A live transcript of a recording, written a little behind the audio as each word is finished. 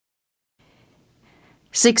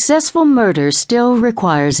Successful murder still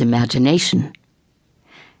requires imagination.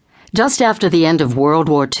 Just after the end of World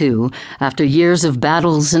War II, after years of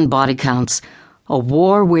battles and body counts, a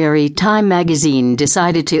war-weary Time magazine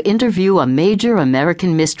decided to interview a major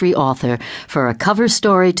American mystery author for a cover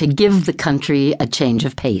story to give the country a change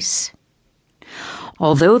of pace.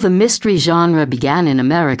 Although the mystery genre began in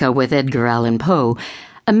America with Edgar Allan Poe,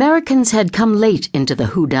 Americans had come late into the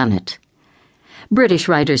whodunit. British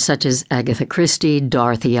writers such as Agatha Christie,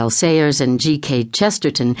 Dorothy L. Sayers, and G.K.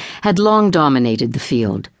 Chesterton had long dominated the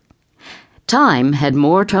field. Time had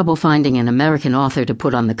more trouble finding an American author to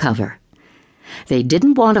put on the cover. They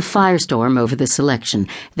didn't want a firestorm over the selection.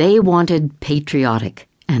 They wanted patriotic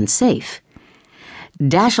and safe.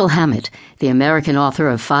 Dashiell Hammett, the American author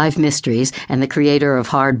of 5 Mysteries and the creator of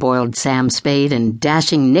Hard-Boiled Sam Spade and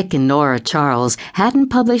Dashing Nick and Nora Charles, hadn't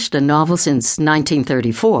published a novel since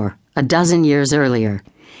 1934, a dozen years earlier.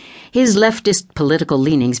 His leftist political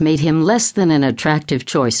leanings made him less than an attractive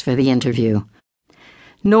choice for the interview.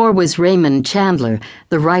 Nor was Raymond Chandler,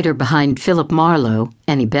 the writer behind Philip Marlowe,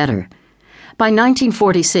 any better. By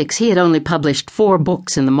 1946, he had only published 4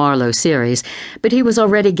 books in the Marlowe series, but he was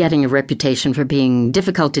already getting a reputation for being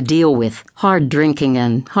difficult to deal with, hard drinking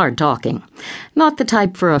and hard talking. Not the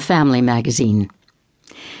type for a family magazine.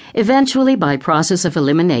 Eventually, by process of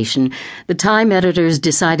elimination, the Time editors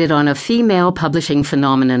decided on a female publishing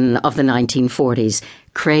phenomenon of the 1940s,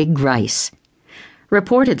 Craig Rice.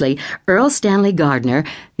 Reportedly, Earl Stanley Gardner,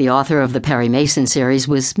 the author of the Perry Mason series,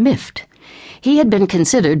 was miffed. He had been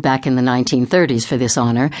considered back in the 1930s for this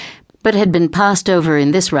honor, but had been passed over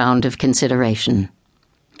in this round of consideration.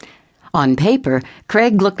 On paper,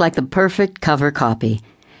 Craig looked like the perfect cover copy.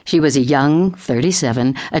 She was a young,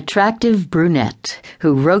 37, attractive brunette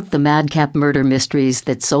who wrote the madcap murder mysteries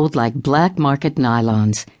that sold like black market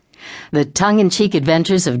nylons. The tongue-in-cheek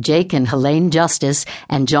adventures of Jake and Helene Justice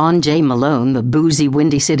and John J. Malone, the boozy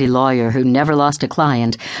Windy City lawyer who never lost a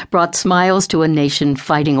client, brought smiles to a nation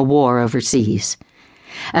fighting a war overseas.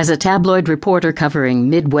 As a tabloid reporter covering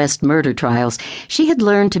Midwest murder trials, she had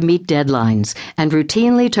learned to meet deadlines and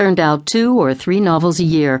routinely turned out 2 or 3 novels a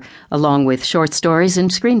year, along with short stories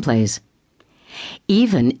and screenplays.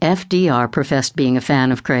 Even FDR professed being a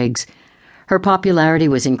fan of Craig's. Her popularity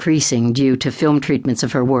was increasing due to film treatments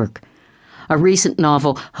of her work. A recent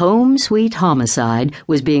novel, Home Sweet Homicide,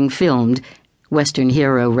 was being filmed. Western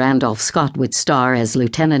hero Randolph Scott would star as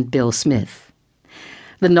Lieutenant Bill Smith.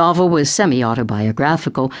 The novel was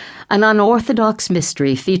semi-autobiographical, an unorthodox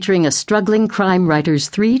mystery featuring a struggling crime writer's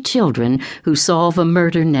 3 children who solve a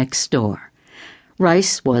murder next door.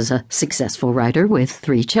 Rice was a successful writer with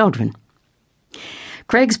 3 children.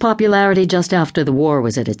 Craig's popularity just after the war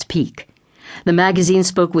was at its peak. The magazine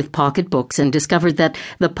spoke with pocketbooks and discovered that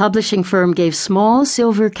the publishing firm gave small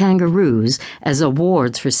silver kangaroos as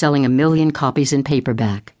awards for selling 1 million copies in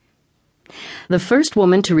paperback. The first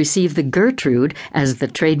woman to receive the Gertrude, as the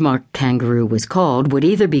trademark kangaroo was called, would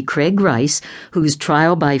either be Craig Rice, whose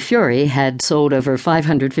Trial by Fury had sold over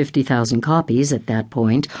 550,000 copies at that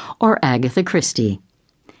point, or Agatha Christie.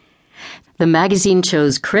 The magazine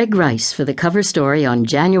chose Craig Rice for the cover story on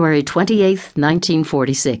January 28,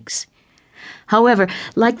 1946. However,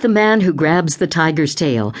 like the man who grabs the tiger's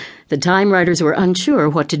tail, the Time writers were unsure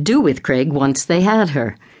what to do with Craig once they had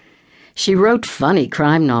her. She wrote funny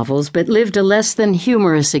crime novels, but lived a less than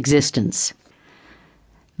humorous existence.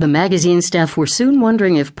 The magazine staff were soon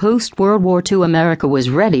wondering if post-World War II America was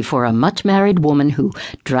ready for a much-married woman who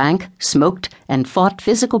drank, smoked, and fought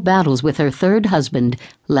physical battles with her 3rd husband,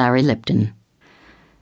 Larry Lipton.